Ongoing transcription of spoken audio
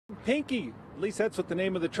Pinky, at least that's what the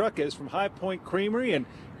name of the truck is, from High Point Creamery, and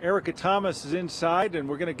Erica Thomas is inside, and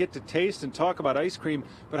we're going to get to taste and talk about ice cream.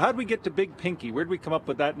 But how did we get to Big Pinky? Where did we come up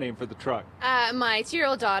with that name for the truck? My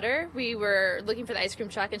 2-year-old daughter, we were looking for the ice cream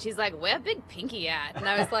truck, and she's like, "Where Big Pinky at?" And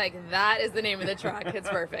I was like, "That is the name of the truck. It's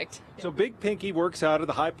perfect." So Big Pinky works out of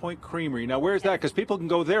the High Point Creamery. Now, where's that? Because people can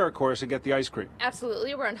go there, of course, and get the ice cream.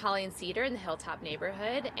 Absolutely. We're on Holly and Cedar in the Hilltop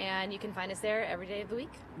neighborhood, and you can find us there every day of the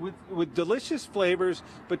week. With delicious flavors,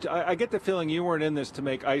 but I get the feeling you weren't in this to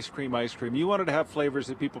make ice cream. You wanted to have flavors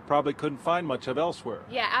that people probably couldn't find much of elsewhere.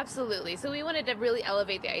 Yeah, absolutely. So we wanted to really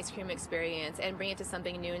elevate the ice cream experience and bring it to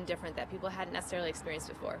something new and different that people hadn't necessarily experienced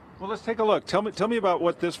before. Well, let's take a look. Tell me about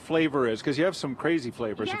what this flavor is, because you have some crazy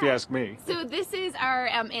flavors, if you ask me. So this is our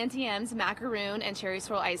Auntie M's macaroon and cherry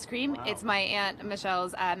swirl ice cream. Wow. It's my Aunt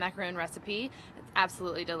Michelle's macaroon recipe. It's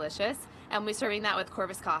absolutely delicious. And we're serving that with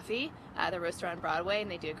Corvus Coffee, the roaster on Broadway, and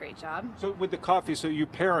they do a great job. So with the coffee, so you're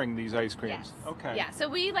pairing these ice creams? Yes. Okay. Yeah, so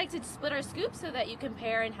we like to split our scoops so that you can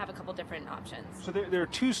pair and have a couple different options. So there are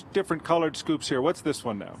two different colored scoops here. What's this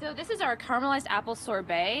one now? So this is our caramelized apple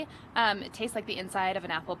sorbet. It tastes like the inside of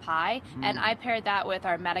an apple pie, and I paired that with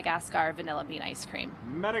our Madagascar vanilla bean ice cream.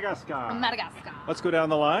 Madagascar. Madagascar. Let's go down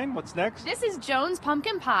the line. What's next? This is Joan's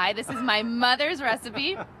pumpkin pie. This is my mother's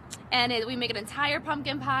recipe. And we make an entire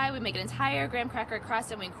pumpkin pie, we make an entire graham cracker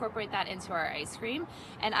crust, and we incorporate that into our ice cream.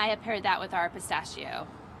 And I have paired that with our pistachio.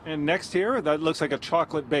 And next here, that looks like a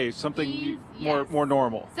chocolate base, something more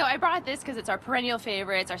normal. So I brought this because it's our perennial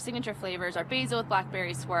favorites, our signature flavors, our basil with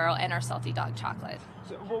blackberry swirl, and our salty dog chocolate.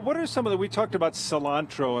 So what are some of we talked about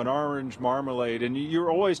cilantro and orange marmalade, and you're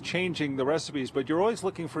always changing the recipes, but you're always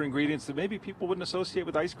looking for ingredients that maybe people wouldn't associate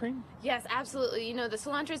with ice cream? Yes, absolutely. You know, the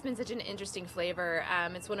cilantro has been such an interesting flavor.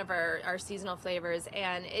 It's one of our seasonal flavors,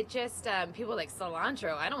 and it just, people are like,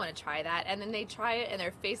 cilantro, I don't want to try that. And then they try it, and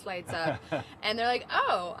their face lights up, and they're like,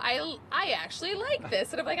 oh, I actually like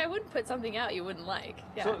this. And I'm like, I wouldn't put something out you wouldn't like.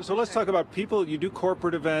 Yeah, so let's talk about people. You do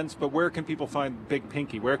corporate events, but where can people find Big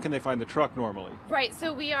Pinky? Where can they find the truck normally? Right.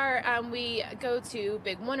 So we go to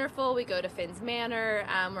Big Wonderful, we go to Finn's Manor,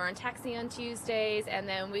 we're on Taxi on Tuesdays, and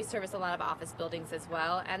then we service a lot of office buildings as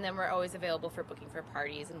well, and then we're always available for booking for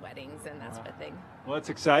parties and weddings and that sort of thing. Well, that's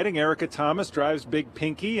exciting. Erica Thomas drives Big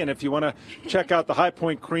Pinky, and if you want to check out the High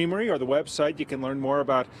Point Creamery or the website, you can learn more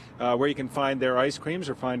about where you can find their ice creams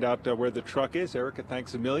or find out where the truck is. Erica,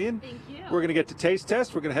 thanks a million. Thank you. We're going to get to taste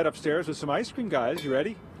test. We're going to head upstairs with some ice cream, guys. You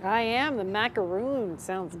ready? I am. The macaroon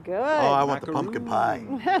sounds good. Oh, I want the pumpkin pie.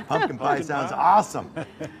 Pumpkin pie sounds awesome. Hey,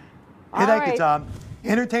 thank you, Tom.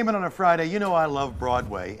 Entertainment on a Friday. You know I love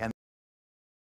Broadway, and